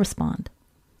 and how to respond.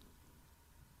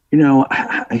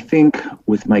 I think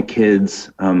with my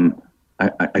kids,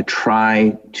 I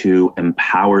try to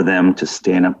empower them to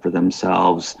stand up for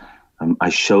themselves. I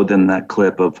showed them that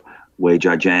clip of Wei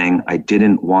Jiajiang. I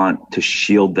didn't want to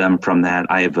shield them from that.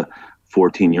 I have a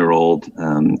 14-year-old,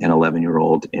 an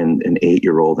 11-year-old, and an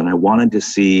 8-year-old, and I wanted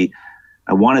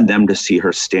them to see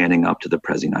her standing up to the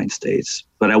President of the United States.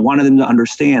 But I wanted them to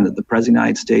understand that the President of the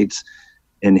United States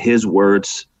and his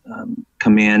words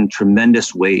command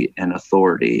tremendous weight and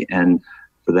authority, and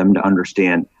for them to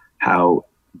understand how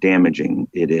damaging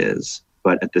it is.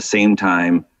 But at the same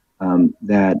time,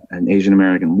 that an Asian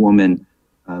American woman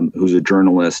who's a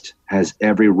journalist has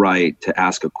every right to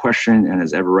ask a question and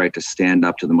has every right to stand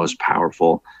up to the most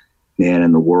powerful man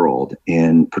in the world.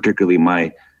 And particularly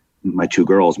my two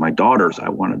girls, my daughters, I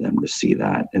wanted them to see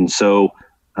that. And so,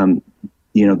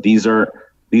 these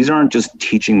aren't just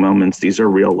teaching moments; these are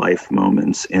real life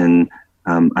moments. And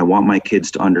I want my kids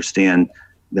to understand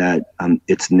that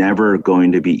it's never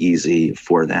going to be easy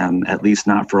for them, at least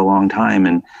not for a long time.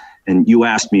 And you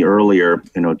asked me earlier,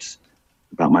 it's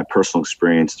about my personal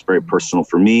experience. It's very personal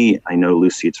for me. I know,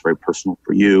 Lucy, it's very personal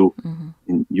for you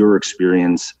and your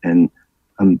experience. And,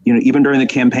 even during the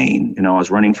campaign, I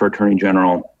was running for Attorney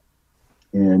General,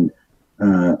 and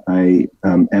I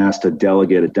asked a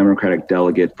Democratic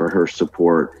delegate for her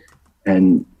support.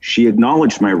 And she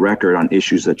acknowledged my record on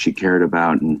issues that she cared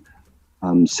about, and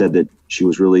said that she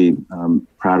was really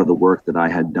proud of the work that I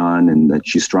had done and that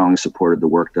she strongly supported the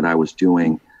work that I was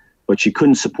doing. But she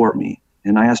couldn't support me.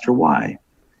 And I asked her why.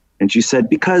 And she said,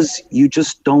 because you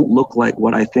just don't look like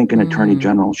what I think an attorney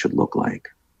general should look like.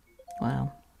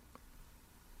 Wow.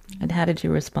 And how did you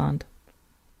respond?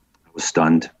 I was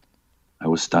stunned.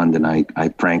 And I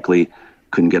frankly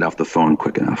couldn't get off the phone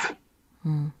quick enough.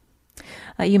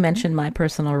 You mentioned my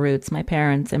personal roots. My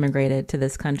parents immigrated to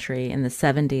this country in the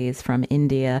 70s from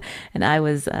India. And I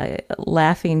was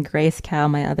laughing, Grace Cow,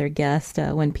 my other guest,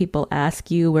 when people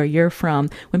ask you where you're from.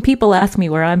 When people ask me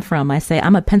where I'm from, I say,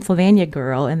 I'm a Pennsylvania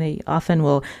girl. And they often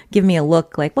will give me a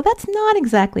look like, well, that's not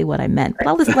exactly what I meant. But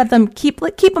I'll just let them keep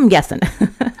them guessing.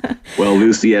 Well,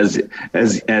 Lucy, as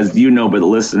you know, but the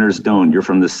listeners don't, you're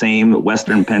from the same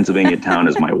Western Pennsylvania town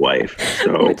as my wife.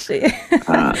 So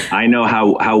I know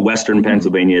how Western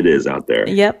Pennsylvania it is out there.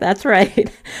 Yep, that's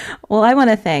right. Well, I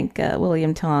want to thank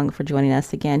William Tong for joining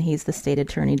us again. He's the State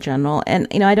Attorney General. And,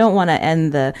 I don't want to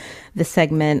end the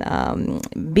segment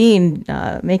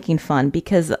making fun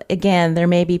because, again, there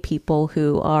may be people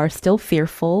who are still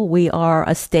fearful. We are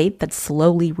a state that's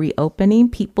slowly reopening.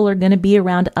 People are going to be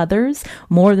around others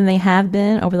more than they have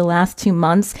been over the last 2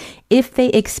 months. If they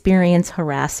experience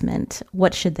harassment,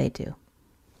 what should they do?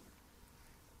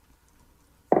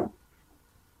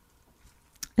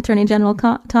 Attorney General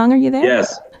Tong, are you there?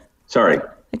 Yes. Sorry.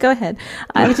 Go ahead.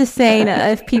 I was just saying,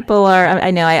 if people are, I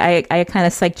know I kind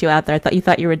of psyched you out there. I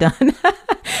thought you were done.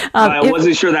 I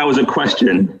wasn't sure that was a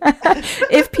question.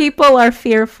 If people are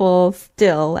fearful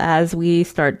still as we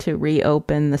start to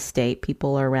reopen the state,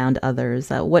 people are around others,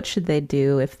 what should they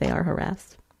do if they are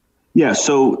harassed? Yeah.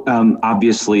 So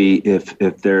obviously, if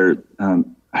they're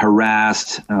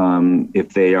harassed,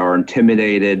 if they are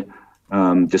intimidated,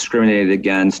 discriminated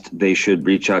against, they should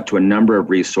reach out to a number of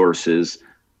resources.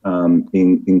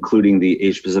 including the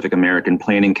Asia Pacific American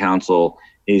Planning Council,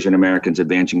 Asian Americans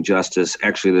Advancing Justice.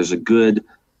 Actually, there's a good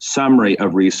summary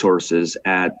of resources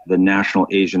at the National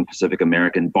Asian Pacific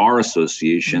American Bar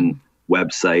Association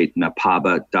website,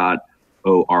 napaba.org.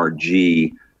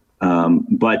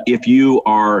 But if you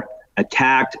are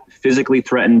attacked, physically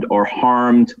threatened, or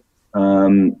harmed,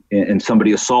 and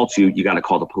somebody assaults you, you got to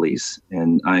call the police.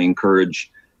 And I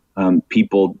encourage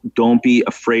people, don't be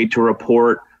afraid to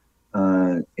report,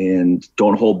 and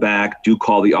don't hold back. Do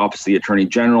call the Office of the Attorney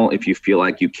General if you feel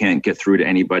like you can't get through to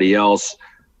anybody else.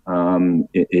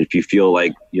 If you feel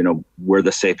like, we're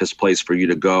the safest place for you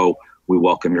to go, we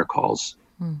welcome your calls.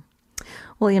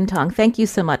 William Tong, thank you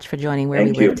so much for joining Where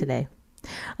We Live today.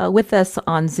 With us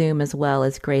on Zoom as well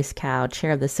is Grace Kao,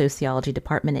 chair of the sociology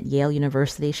department at Yale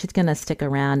University. She's going to stick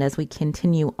around as we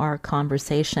continue our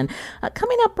conversation.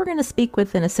 Coming up, we're going to speak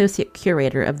with an associate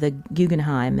curator of the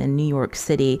Guggenheim in New York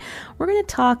City. We're going to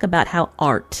talk about how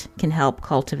art can help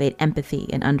cultivate empathy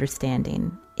and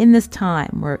understanding in this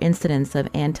time where incidents of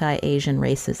anti-Asian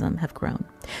racism have grown.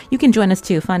 You can join us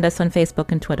too. Find us on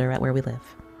Facebook and Twitter at Where We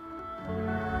Live.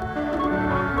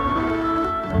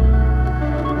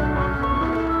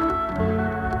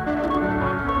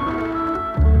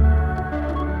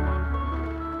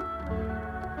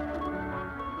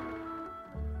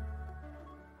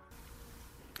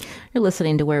 You're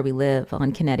listening to Where We Live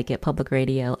on Connecticut Public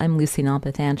Radio. I'm Lucy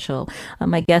Nalpathanchel.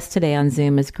 My guest today on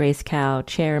Zoom is Grace Kao,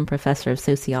 chair and professor of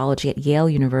sociology at Yale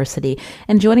University.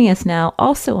 And joining us now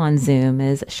also on Zoom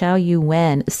is Xiaoyu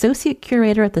Wen, associate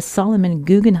curator at the Solomon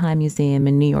Guggenheim Museum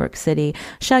in New York City.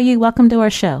 Xiaoyu, welcome to our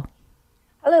show.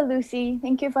 Hello, Lucy.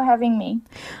 Thank you for having me.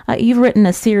 You've written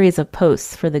a series of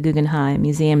posts for the Guggenheim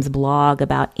Museum's blog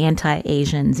about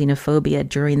anti-Asian xenophobia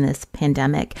during this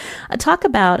pandemic. Talk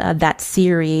about that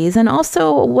series and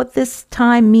also what this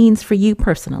time means for you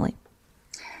personally.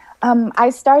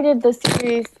 I started the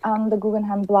series on the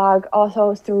Guggenheim blog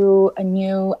also through a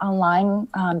new online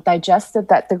digest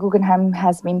that the Guggenheim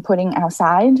has been putting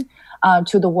outside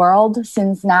to the world,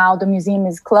 since now the museum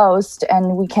is closed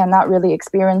and we cannot really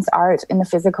experience art in the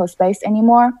physical space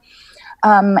anymore.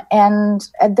 And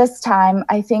at this time,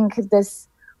 I think this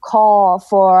call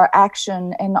for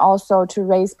action and also to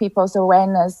raise people's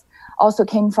awareness also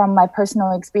came from my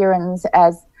personal experience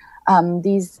as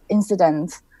these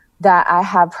incidents that I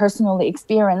have personally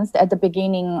experienced at the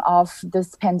beginning of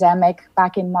this pandemic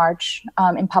back in March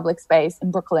in public space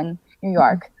in Brooklyn, New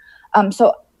York.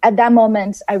 So at that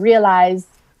moment, I realized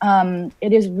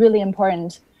it is really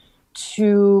important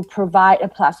to provide a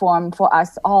platform for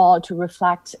us all to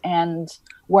reflect and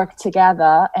work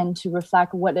together and to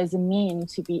reflect what does it mean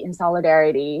to be in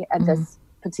solidarity at this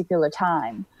particular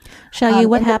time. Xiaoyu,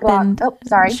 what happened?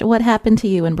 What happened to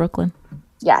you in Brooklyn?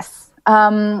 Yes.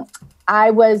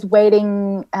 I was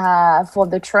waiting for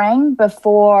the train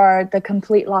before the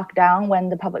complete lockdown when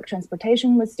the public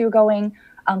transportation was still going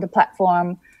on the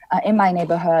platform in my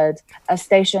neighborhood, a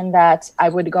station that I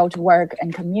would go to work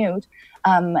and commute.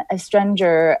 A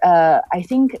stranger, I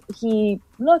think he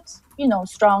looked,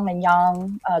 strong and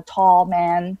young, tall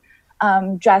man,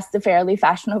 dressed fairly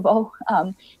fashionable.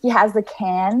 He has a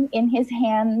can in his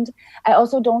hand. I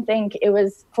also don't think it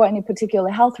was for any particular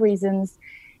health reasons.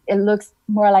 It looks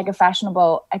more like a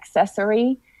fashionable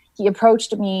accessory. He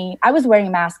approached me. I was wearing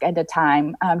a mask at the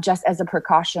time, just as a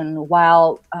precaution,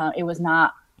 while it was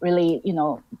not really,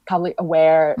 public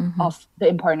aware of the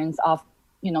importance of,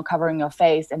 covering your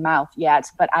face and mouth yet.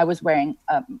 But I was wearing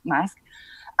a mask.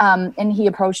 And he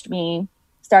approached me,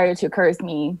 started to curse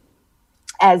me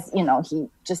as, he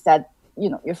just said,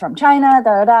 you're from China,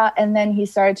 da, da, da. And then he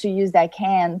started to use that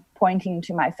can pointing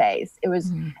to my face. It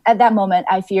was at that moment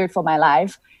I feared for my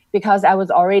life because I was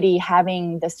already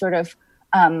having this sort of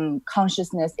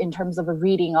consciousness in terms of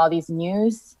reading all these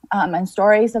news and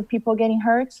stories of people getting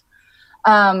hurt.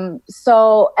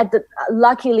 So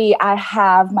luckily I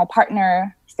have my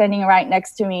partner standing right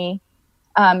next to me.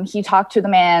 He talked to the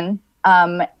man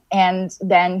and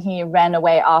then he ran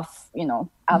away off,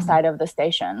 outside of the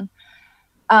station.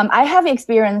 I have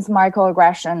experienced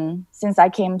microaggression since I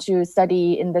came to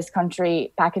study in this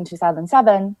country back in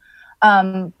 2007.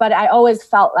 But I always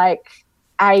felt like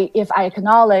if I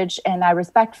acknowledge and I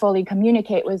respectfully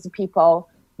communicate with people,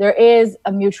 there is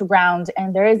a mutual ground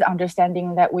and there is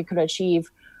understanding that we could achieve.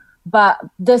 But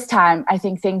this time, I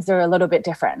think things are a little bit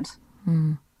different.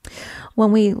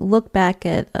 When we look back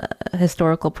at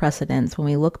historical precedents, when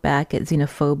we look back at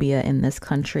xenophobia in this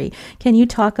country, can you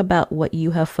talk about what you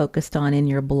have focused on in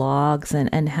your blogs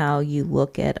and how you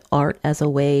look at art as a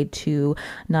way to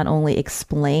not only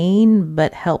explain,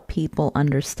 but help people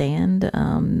understand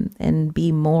and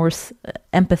be more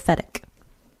empathetic?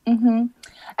 Mm-hmm.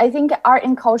 I think art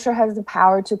and culture has the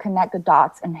power to connect the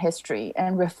dots in history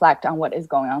and reflect on what is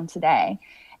going on today.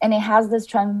 And it has this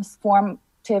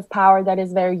transformative power that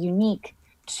is very unique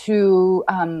to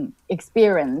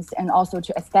experience and also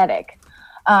to aesthetic.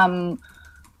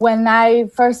 When I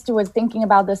first was thinking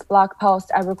about this blog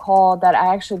post, I recall that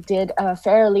I actually did a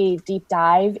fairly deep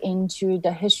dive into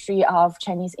the history of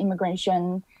Chinese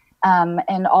immigration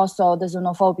and also the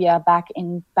xenophobia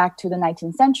back to the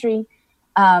 19th century.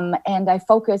 And I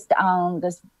focused on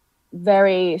this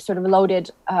very sort of loaded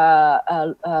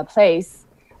place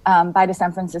by the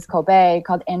San Francisco Bay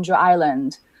called Andrew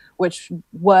Island, which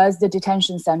was the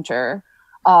detention center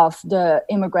of the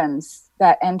immigrants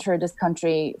that entered this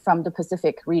country from the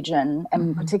Pacific region,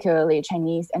 and particularly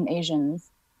Chinese and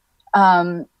Asians.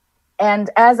 And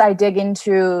as I dig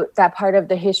into that part of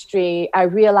the history, I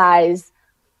realized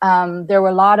there were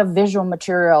a lot of visual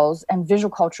materials and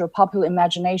visual culture, popular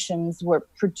imaginations were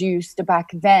produced back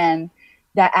then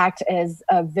that act as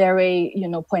a very,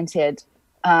 pointed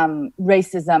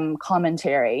racism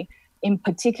commentary. In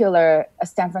particular, a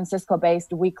San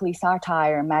Francisco-based weekly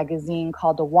satire magazine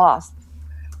called The Wasp.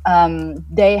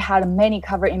 They had many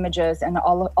cover images and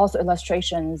also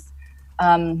illustrations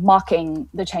mocking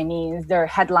the Chinese. Their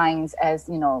headlines as,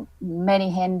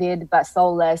 many-handed but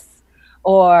soulless,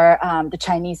 or the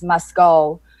Chinese must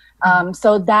go.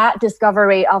 So that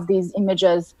discovery of these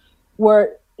images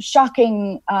were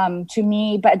shocking to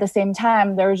me, but at the same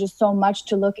time, there was just so much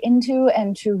to look into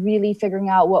and to really figuring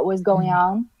out what was going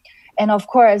on. And of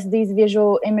course, these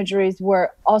visual imageries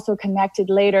were also connected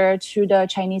later to the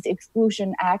Chinese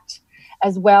Exclusion Act,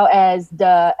 as well as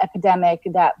the epidemic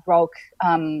that broke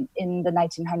in the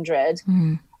 1900s.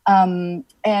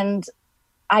 And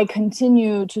I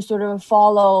continue to sort of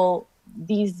follow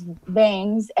these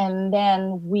veins. And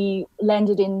then we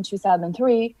landed in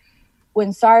 2003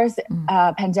 when SARS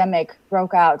pandemic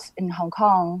broke out in Hong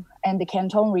Kong and the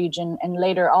Canton region, and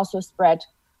later also spread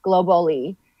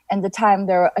globally. And the time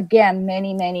there were, again,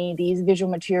 many these visual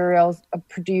materials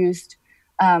produced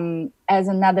as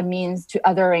another means to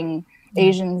othering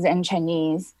Asians and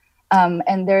Chinese.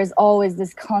 And there's always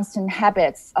this constant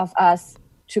habits of us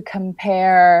to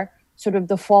compare sort of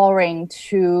the foreign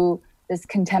to this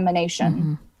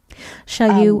contamination.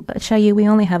 Xiaoyu, we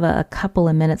only have a couple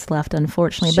of minutes left,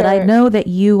 unfortunately, Sure. but I know that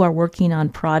you are working on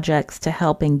projects to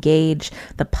help engage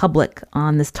the public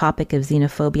on this topic of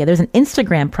xenophobia. There's an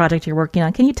Instagram project you're working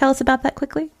on. Can you tell us about that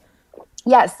quickly?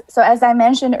 Yes. So as I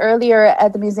mentioned earlier,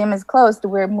 at the museum is closed,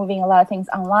 we're moving a lot of things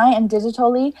online and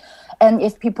digitally. And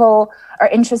if people are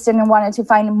interested and wanted to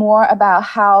find more about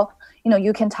how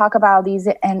you can talk about these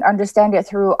and understand it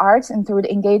through art and through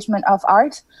the engagement of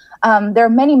art. There are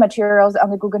many materials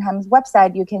on the Guggenheim's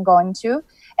website you can go into.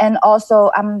 And also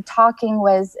I'm talking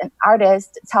with an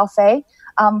artist, Cao Fei,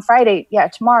 Friday,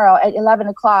 tomorrow at 11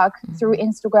 o'clock through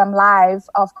Instagram Live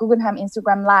of Guggenheim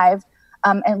Instagram Live,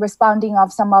 and responding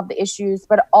of some of the issues,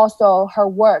 but also her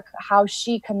work, how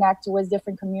she connects with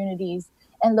different communities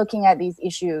and looking at these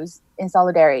issues in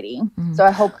solidarity. So I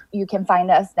hope you can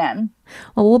find us then.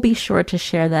 Well, we'll be sure to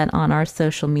share that on our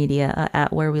social media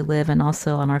at Where We Live, and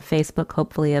also on our Facebook,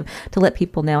 hopefully, to let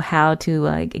people know how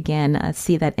to,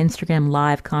 see that Instagram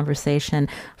Live conversation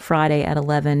Friday at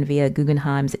 11 via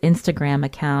Guggenheim's Instagram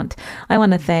account. I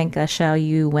want to thank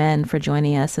Xiaoyu Wen for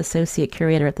joining us, Associate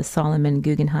Curator at the Solomon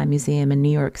Guggenheim Museum in New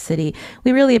York City.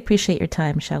 We really appreciate your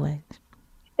time, Xiaoyu.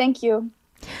 Thank you.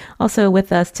 Also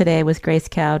with us today was Grace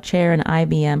Kao, Chair and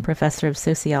IBM Professor of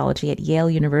Sociology at Yale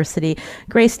University.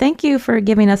 Grace, thank you for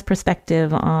giving us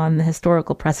perspective on the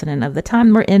historical precedent of the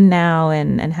time we're in now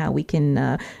and how we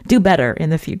can do better in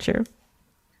the future.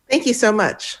 Thank you so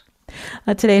much.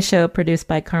 Today's show produced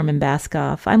by Carmen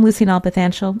Baskoff. I'm Lucy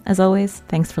Nalpathanchel. As always,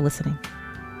 thanks for listening.